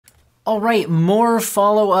All right, more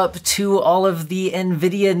follow-up to all of the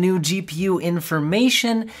Nvidia new GPU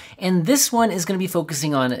information, and this one is going to be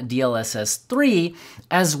focusing on DLSS 3,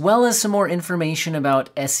 as well as some more information about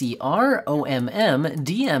SER, OMM,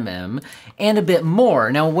 DMM, and a bit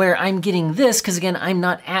more. Now, where I'm getting this, because again, I'm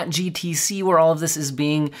not at GTC where all of this is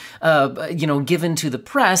being, given to the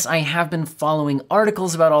press, I have been following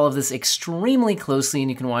articles about all of this extremely closely,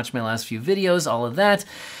 and you can watch my last few videos, all of that,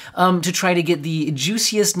 to try to get the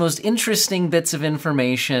juiciest, most interesting bits of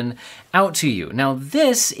information out to you. Now,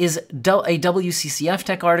 this is a WCCF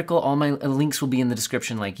Tech article. All my links will be in the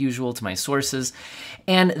description like usual to my sources.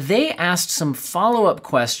 And they asked some follow-up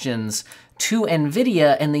questions to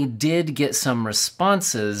Nvidia, and they did get some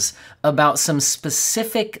responses about some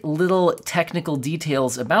specific little technical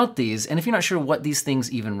details about these. And if you're not sure what these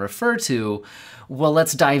things even refer to, well,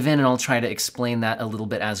 let's dive in and I'll try to explain that a little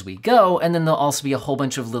bit as we go. And then there'll also be a whole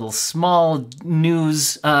bunch of little small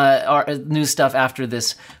news stuff after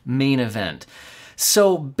this main event.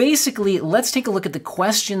 So basically, let's take a look at the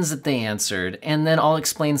questions that they answered, and then I'll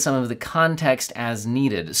explain some of the context as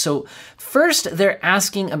needed. So first, they're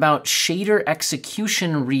asking about shader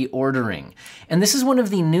execution reordering. And this is one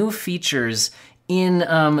of the new features in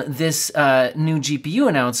this new GPU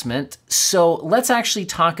announcement. So let's actually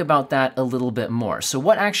talk about that a little bit more. So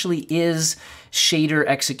what actually is shader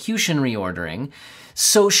execution reordering?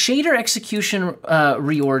 So shader execution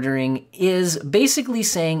reordering is basically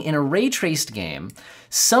saying in a ray traced game,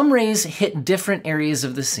 some rays hit different areas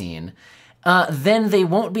of the scene, then they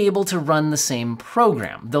won't be able to run the same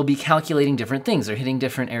program. They'll be calculating different things. They're hitting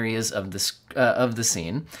different areas of the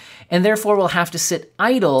scene, and therefore will have to sit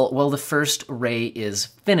idle while the first ray is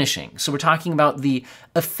finishing. So we're talking about the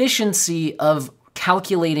efficiency of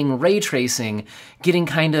calculating ray tracing getting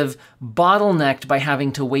kind of bottlenecked by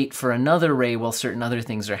having to wait for another ray while certain other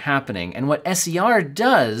things are happening. And what SER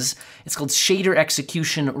does, it's called shader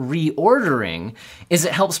execution reordering, is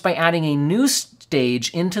it helps by adding a new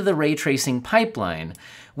stage into the ray tracing pipeline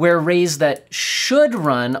where rays that should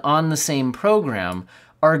run on the same program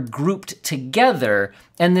are grouped together,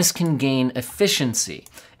 and this can gain efficiency.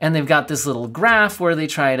 And they've got this little graph where they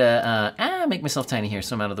try to, make myself tiny here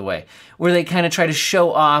so I'm out of the way, where they kind of try to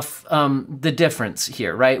show off the difference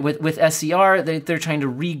here, right? With SER, they're trying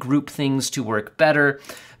to regroup things to work better.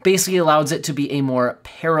 Basically allows it to be a more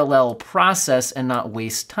parallel process and not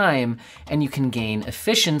waste time, and you can gain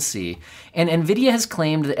efficiency. And Nvidia has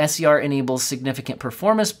claimed that SER enables significant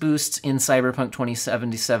performance boosts in Cyberpunk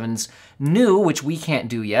 2077's new, which we can't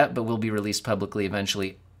do yet, but will be released publicly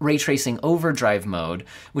eventually, ray tracing overdrive mode,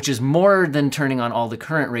 which is more than turning on all the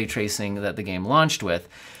current ray tracing that the game launched with.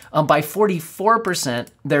 By 44%,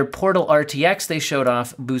 their Portal RTX they showed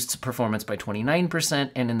off boosts performance by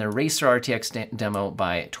 29%, and in their Racer RTX demo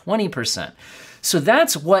by 20%. So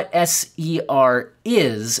that's what SER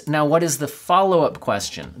is. Now, what is the follow-up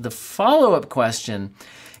question? The follow-up question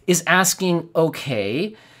is asking,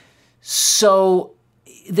 okay, so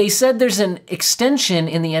they said there's an extension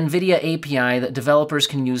in the Nvidia API that developers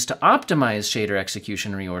can use to optimize shader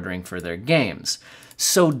execution reordering for their games.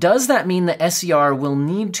 So does that mean that SER will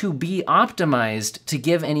need to be optimized to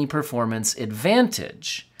give any performance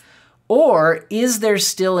advantage? Or is there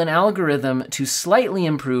still an algorithm to slightly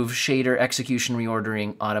improve shader execution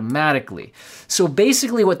reordering automatically? So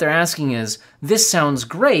basically what they're asking is, this sounds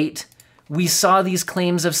great. We saw these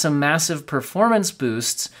claims of some massive performance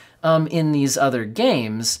boosts in these other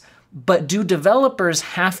games, but do developers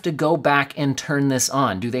have to go back and turn this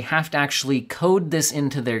on? Do they have to actually code this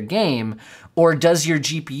into their game? Or does your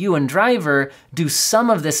GPU and driver do some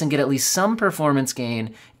of this and get at least some performance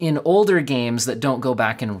gain in older games that don't go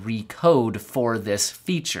back and recode for this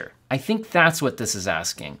feature? I think that's what this is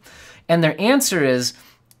asking. And their answer is,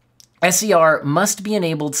 SER must be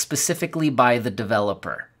enabled specifically by the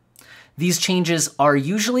developer. These changes are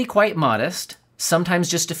usually quite modest, sometimes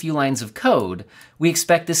just a few lines of code. We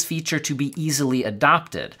expect this feature to be easily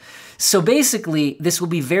adopted. So basically, this will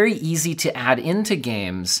be very easy to add into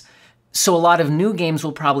games. So a lot of new games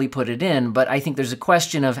will probably put it in, but I think there's a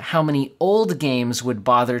question of how many old games would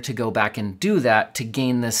bother to go back and do that to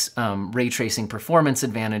gain this ray tracing performance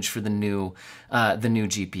advantage for the new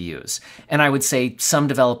GPUs. And I would say some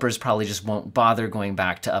developers probably just won't bother going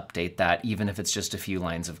back to update that, even if it's just a few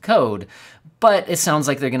lines of code. But it sounds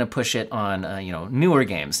like they're going to push it on newer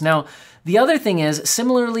games. Now, the other thing is,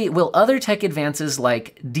 similarly, will other tech advances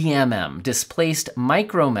like DMM, displaced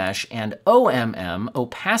micromesh, and OMM,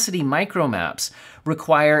 opacity micromaps,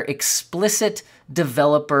 require explicit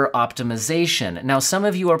developer optimization? Now, some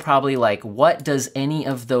of you are probably like, what does any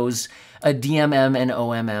of those DMM and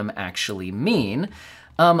OMM actually mean?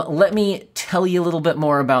 Let me tell you a little bit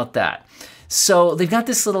more about that. So they've got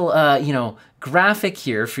this little, graphic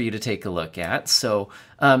here for you to take a look at. So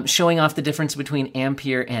showing off the difference between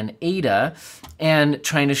Ampere and Ada and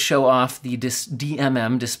trying to show off the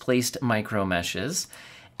DMM, displaced micromeshes.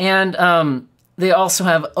 And they also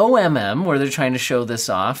have OMM, where they're trying to show this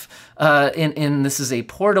off. This is a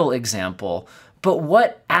portal example. But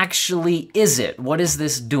what actually is it? What is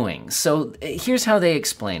this doing? So here's how they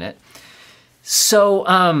explain it. So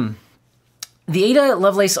the Ada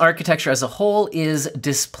Lovelace architecture as a whole is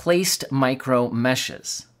displaced micro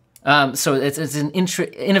meshes. So it's an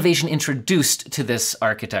innovation introduced to this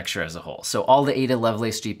architecture as a whole. So all the Ada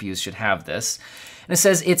Lovelace GPUs should have this. And it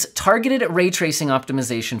says it's targeted ray tracing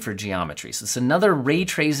optimization for geometry. So it's another ray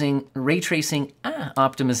tracing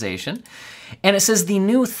optimization. And it says the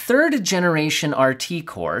new 3rd generation RT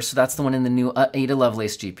core, so that's the one in the new Ada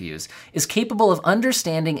Lovelace GPUs, is capable of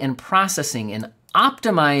understanding and processing an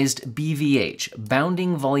optimized BVH,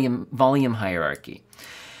 bounding volume hierarchy.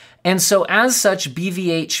 And so as such,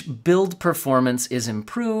 BVH build performance is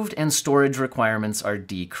improved and storage requirements are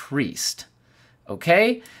decreased.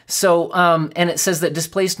 Okay, so, and it says that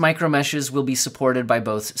displaced micromeshes will be supported by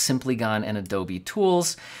both Simplygon and Adobe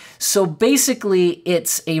tools. So basically,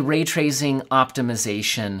 it's a ray tracing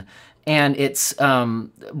optimization, and it's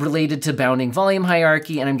related to bounding volume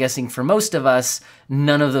hierarchy, and I'm guessing for most of us,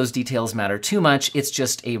 none of those details matter too much. It's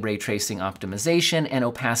just a ray tracing optimization, and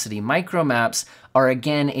opacity micromaps are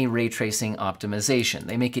again a ray tracing optimization.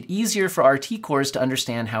 They make it easier for RT cores to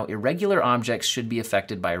understand how irregular objects should be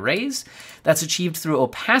affected by rays. That's achieved through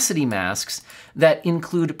opacity masks that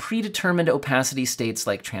include predetermined opacity states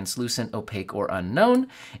like translucent, opaque, or unknown.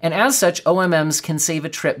 And as such, OMMs can save a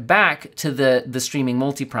trip back to the streaming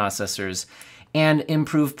multiprocessors and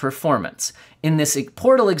improve performance. In this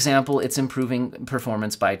portal example, it's improving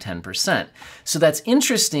performance by 10%. So that's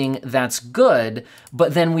interesting, that's good,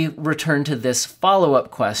 but then we return to this follow-up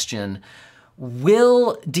question.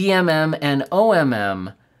 Will DMM and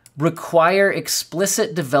OMM require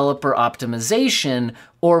explicit developer optimization,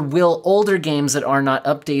 or will older games that are not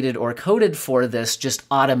updated or coded for this just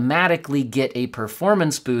automatically get a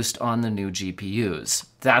performance boost on the new GPUs?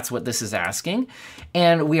 That's what this is asking.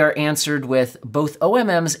 And we are answered with both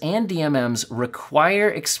OMMs and DMMs require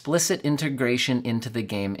explicit integration into the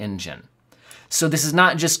game engine. So this is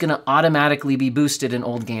not just gonna automatically be boosted in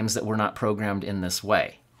old games that were not programmed in this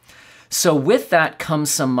way. So with that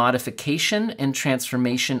comes some modification and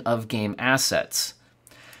transformation of game assets.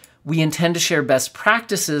 We intend to share best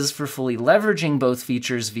practices for fully leveraging both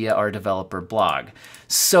features via our developer blog.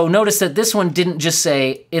 So notice that this one didn't just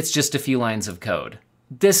say, it's just a few lines of code.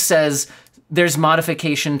 This says there's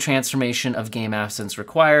modification, transformation of game assets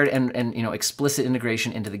required and explicit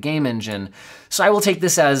integration into the game engine. So I will take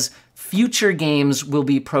this as future games will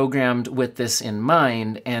be programmed with this in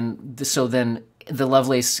mind, and so then the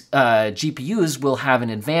Lovelace GPUs will have an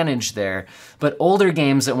advantage there, but older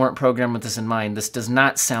games that weren't programmed with this in mind, this does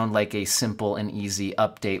not sound like a simple and easy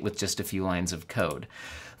update with just a few lines of code.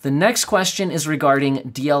 The next question is regarding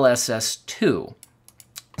DLSS 2.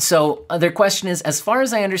 So their question is, as far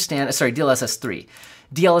as I understand, sorry, DLSS 3.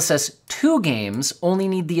 DLSS 2 games only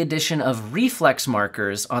need the addition of reflex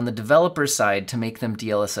markers on the developer side to make them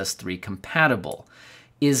DLSS 3 compatible.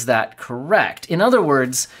 Is that correct? In other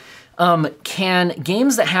words, can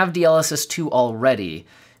games that have DLSS 2 already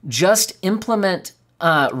just implement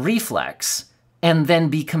reflex and then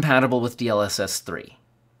be compatible with DLSS 3?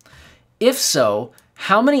 If so,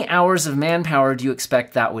 how many hours of manpower do you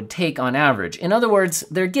expect that would take on average? In other words,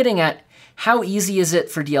 they're getting at how easy is it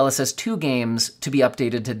for DLSS 2 games to be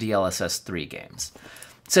updated to DLSS 3 games?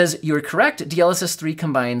 It says, you're correct, DLSS 3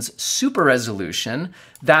 combines super resolution.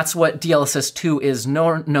 That's what DLSS 2 is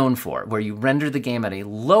known for, where you render the game at a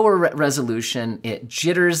lower resolution, it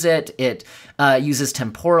jitters it, it uses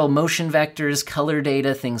temporal motion vectors, color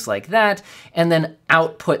data, things like that, and then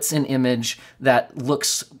outputs an image that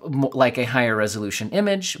looks like a higher resolution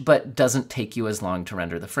image, but doesn't take you as long to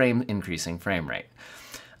render the frame, increasing frame rate.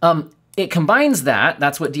 It combines that,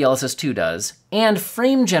 that's what DLSS 2 does, and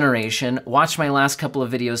frame generation. Watch my last couple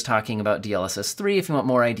of videos talking about DLSS 3 if you want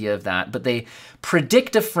more idea of that, but they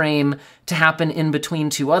predict a frame to happen in between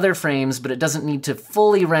two other frames, but it doesn't need to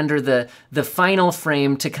fully render the final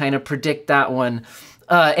frame to kind of predict that one.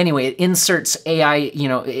 Anyway, it inserts AI,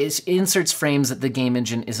 it inserts frames that the game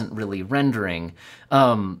engine isn't really rendering,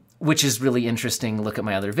 which is really interesting. Look at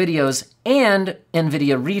my other videos. And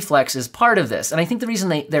Nvidia Reflex is part of this. And I think the reason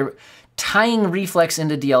they're tying Reflex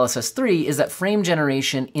into DLSS 3 is that frame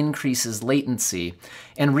generation increases latency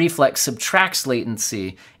and Reflex subtracts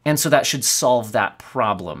latency. And so that should solve that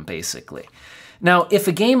problem, basically. Now, if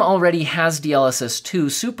a game already has DLSS 2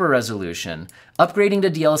 super resolution, upgrading to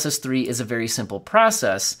DLSS 3 is a very simple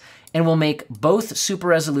process and will make both super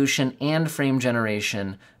resolution and frame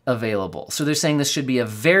generation available. So they're saying this should be a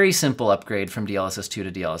very simple upgrade from DLSS 2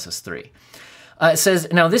 to DLSS 3. It says,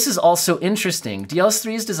 now this is also interesting. DLSS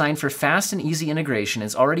 3 is designed for fast and easy integration.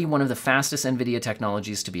 It's already one of the fastest NVIDIA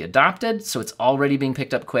technologies to be adopted, so it's already being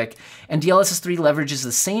picked up quick. And DLSS 3 leverages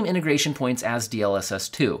the same integration points as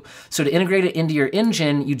DLSS 2. So to integrate it into your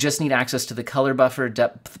engine, you just need access to the color buffer,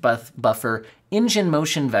 depth buffer, engine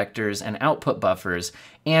motion vectors, and output buffers,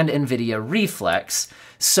 and NVIDIA Reflex.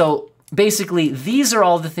 So basically, these are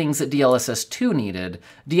all the things that DLSS 2 needed.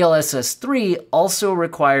 DLSS 3 also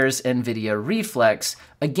requires NVIDIA Reflex,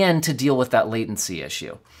 again, to deal with that latency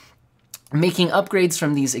issue, making upgrades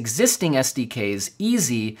from these existing SDKs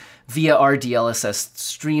easy via our DLSS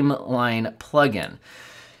Streamline plugin.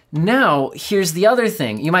 Now, here's the other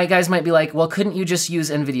thing. You guys might be like, well, couldn't you just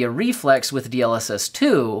use NVIDIA Reflex with DLSS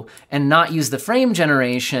 2 and not use the frame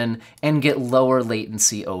generation and get lower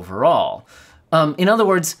latency overall? In other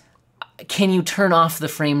words, can you turn off the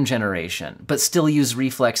frame generation, but still use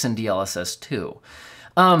Reflex and DLSS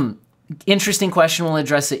 2? Interesting question, we'll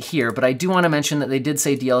address it here, but I do want to mention that they did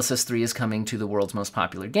say DLSS 3 is coming to the world's most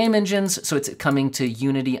popular game engines, so it's coming to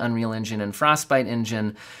Unity, Unreal Engine, and Frostbite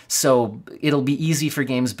Engine, so it'll be easy for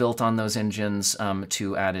games built on those engines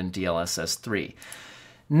to add in DLSS 3.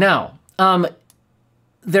 Now,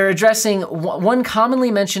 they're addressing one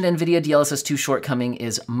commonly mentioned NVIDIA DLSS 2 shortcoming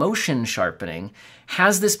is motion sharpening.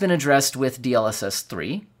 Has this been addressed with DLSS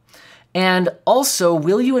 3? And also,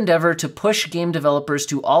 will you endeavor to push game developers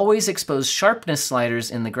to always expose sharpness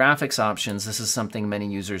sliders in the graphics options? This is something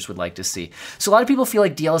many users would like to see. So a lot of people feel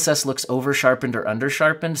like DLSS looks over-sharpened or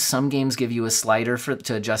under-sharpened. Some games give you a slider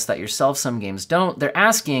to adjust that yourself, some games don't. They're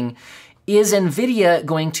asking, is NVIDIA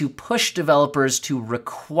going to push developers to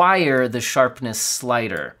require the sharpness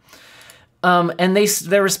slider? And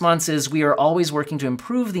their response is, we are always working to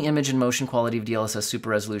improve the image and motion quality of DLSS super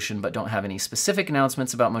resolution, but don't have any specific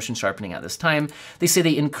announcements about motion sharpening at this time. They say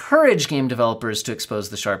they encourage game developers to expose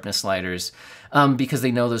the sharpness sliders because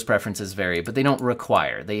they know those preferences vary, but they don't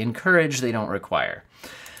require. They encourage, they don't require.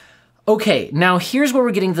 Okay, now here's where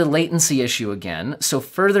we're getting the latency issue again. So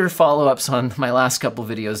further follow-ups on my last couple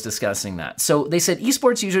videos discussing that. So they said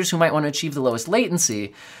esports users who might want to achieve the lowest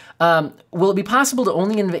latency, will it be possible to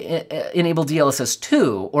only enable DLSS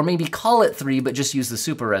 2, or maybe call it 3, but just use the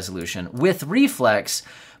super resolution with Reflex,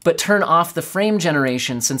 but turn off the frame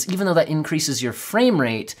generation, since even though that increases your frame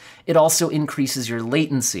rate, it also increases your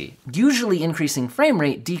latency. Usually increasing frame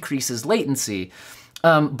rate decreases latency,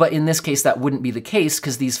 but in this case, that wouldn't be the case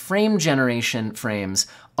because these frame generation frames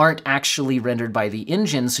aren't actually rendered by the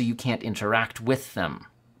engine, so you can't interact with them,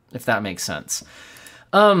 if that makes sense.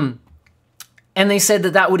 And they said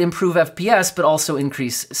that that would improve FPS, but also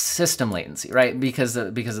increase system latency, right? Because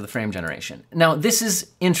of the frame generation. Now, this is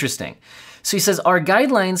interesting. So he says, our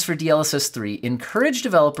guidelines for DLSS 3 encourage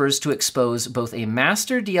developers to expose both a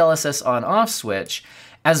master DLSS on-off switch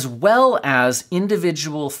as well as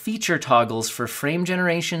individual feature toggles for frame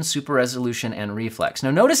generation, super resolution, and reflex.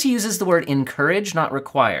 Now notice he uses the word encourage, not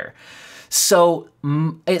require. So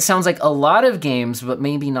it sounds like a lot of games, but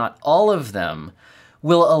maybe not all of them,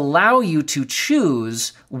 will allow you to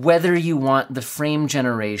choose whether you want the frame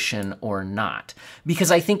generation or not.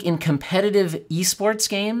 Because I think in competitive esports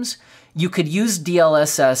games, you could use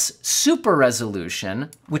DLSS super resolution,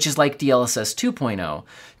 which is like DLSS 2.0,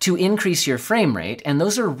 to increase your frame rate, and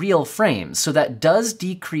those are real frames, so that does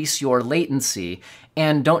decrease your latency.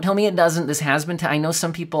 And don't tell me it doesn't. This has been, I know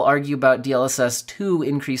some people argue about DLSS 2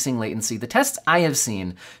 increasing latency. The tests I have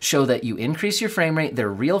seen show that you increase your frame rate, they're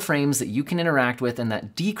real frames that you can interact with, and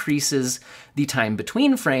that decreases the time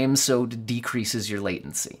between frames, so it decreases your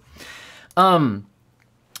latency.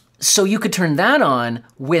 So you could turn that on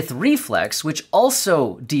with Reflex, which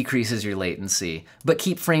also decreases your latency, but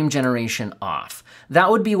keep frame generation off.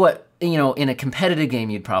 That would be what, you know, in a competitive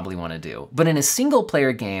game you'd probably want to do. But in a single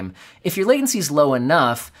player game, if your latency is low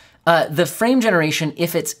enough, the frame generation,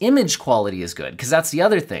 if its image quality is good, because that's the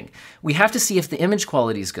other thing. We have to see if the image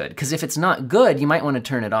quality is good, because if it's not good, you might want to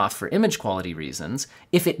turn it off for image quality reasons.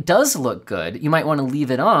 If it does look good, you might want to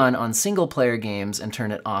leave it on single player games and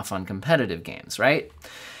turn it off on competitive games, right?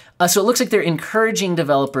 So it looks like they're encouraging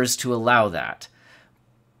developers to allow that,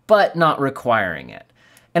 but not requiring it.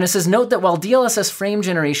 And it says, note that while DLSS frame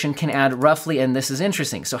generation can add roughly, and this is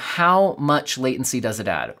interesting, so how much latency does it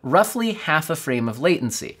add? Roughly half a frame of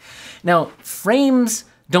latency. Now, frames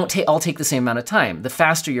don't all take the same amount of time. The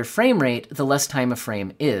faster your frame rate, the less time a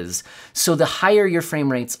frame is. So the higher your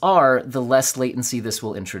frame rates are, the less latency this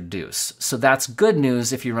will introduce. So that's good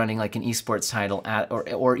news if you're running like an esports title at,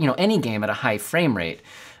 or you know, any game at a high frame rate,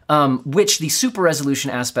 which the super resolution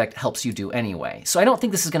aspect helps you do anyway. So I don't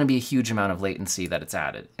think this is going to be a huge amount of latency that it's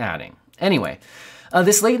adding. Anyway,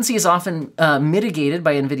 this latency is often mitigated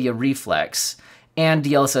by Nvidia Reflex and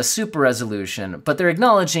DLSS super resolution, but they're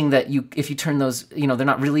acknowledging that if you turn those, you know, they're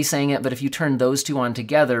not really saying it, but if you turn those two on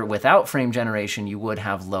together without frame generation, you would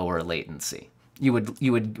have lower latency. You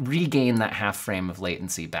would regain that half frame of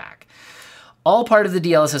latency back. All part of the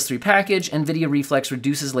DLSS 3 package, Nvidia Reflex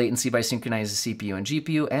reduces latency by synchronizing CPU and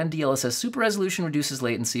GPU, and DLSS super resolution reduces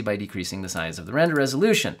latency by decreasing the size of the render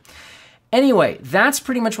resolution. Anyway, that's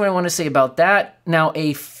pretty much what I want to say about that. Now,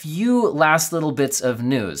 a few last little bits of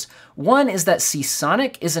news. One is that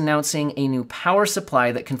Seasonic is announcing a new power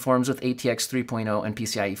supply that conforms with ATX 3.0 and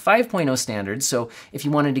PCIe 5.0 standards. So if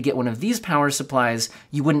you wanted to get one of these power supplies,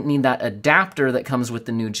 you wouldn't need that adapter that comes with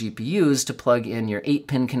the new GPUs to plug in your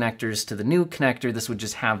 8-pin connectors to the new connector. This would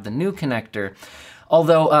just have the new connector.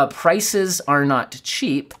 Although prices are not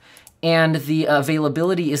cheap, and the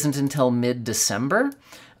availability isn't until mid-December.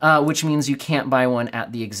 Which means you can't buy one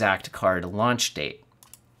at the exact card launch date.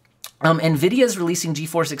 Nvidia is releasing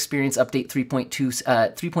GeForce Experience Update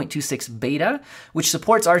 3.26 beta, which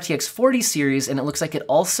supports RTX 40 series, and it looks like it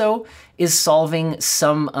also is solving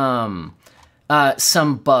some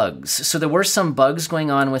bugs. So there were some bugs going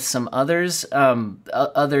on with some others,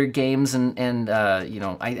 other games, and you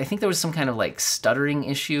know, I think there was some kind of like stuttering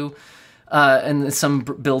issue. And some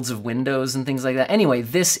builds of Windows and things like that. Anyway,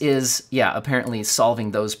 this is, yeah, apparently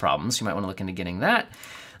solving those problems. You might want to look into getting that.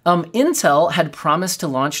 Intel had promised to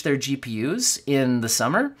launch their GPUs in the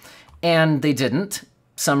summer, and they didn't.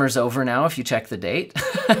 Summer's over now if you check the date.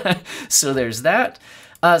 So there's that.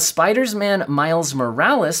 Spider-Man Miles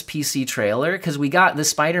Morales PC trailer, because we got the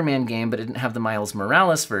Spider-Man game, but it didn't have the Miles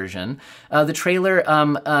Morales version. The trailer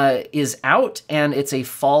is out, and it's a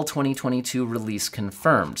fall 2022 release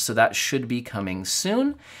confirmed, so that should be coming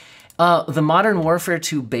soon. The Modern Warfare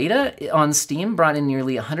 2 beta on Steam brought in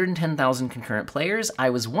nearly 110,000 concurrent players.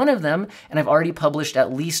 I was one of them, and I've already published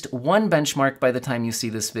at least one benchmark by the time you see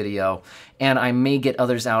this video, and I may get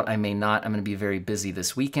others out, I may not. I'm going to be very busy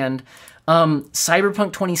this weekend.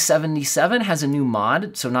 Cyberpunk 2077 has a new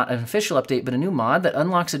mod, so not an official update, but a new mod that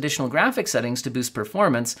unlocks additional graphic settings to boost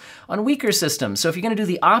performance on weaker systems. So if you're going to do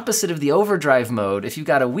the opposite of the overdrive mode, if you've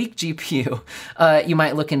got a weak GPU, you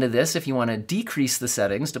might look into this if you want to decrease the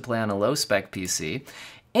settings to play on a low-spec PC.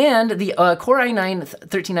 And the Core i9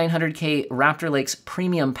 13900K Raptor Lake's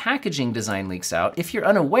premium packaging design leaks out. If you're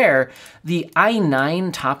unaware, the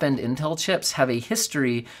i9 top-end Intel chips have a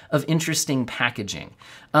history of interesting packaging.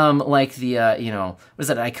 Like the, you know, what is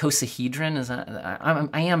that, icosahedron? Is that,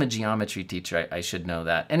 I am a geometry teacher, I should know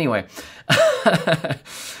that. Anyway,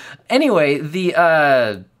 anyway,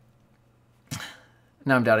 the,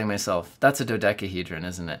 now I'm doubting myself. That's a dodecahedron,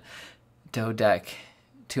 isn't it? Dodec.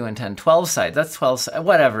 2 and 10, 12 sides. That's 12 sides.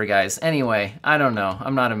 Whatever, guys. Anyway, I don't know.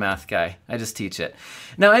 I'm not a math guy. I just teach it.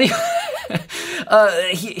 Now, anyway,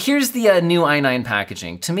 here's the new i9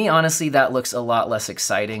 packaging. To me, honestly, that looks a lot less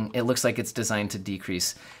exciting. It looks like it's designed to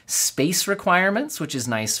decrease space requirements, which is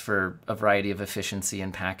nice for a variety of efficiency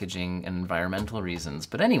and packaging and environmental reasons.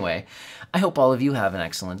 But anyway, I hope all of you have an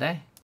excellent day.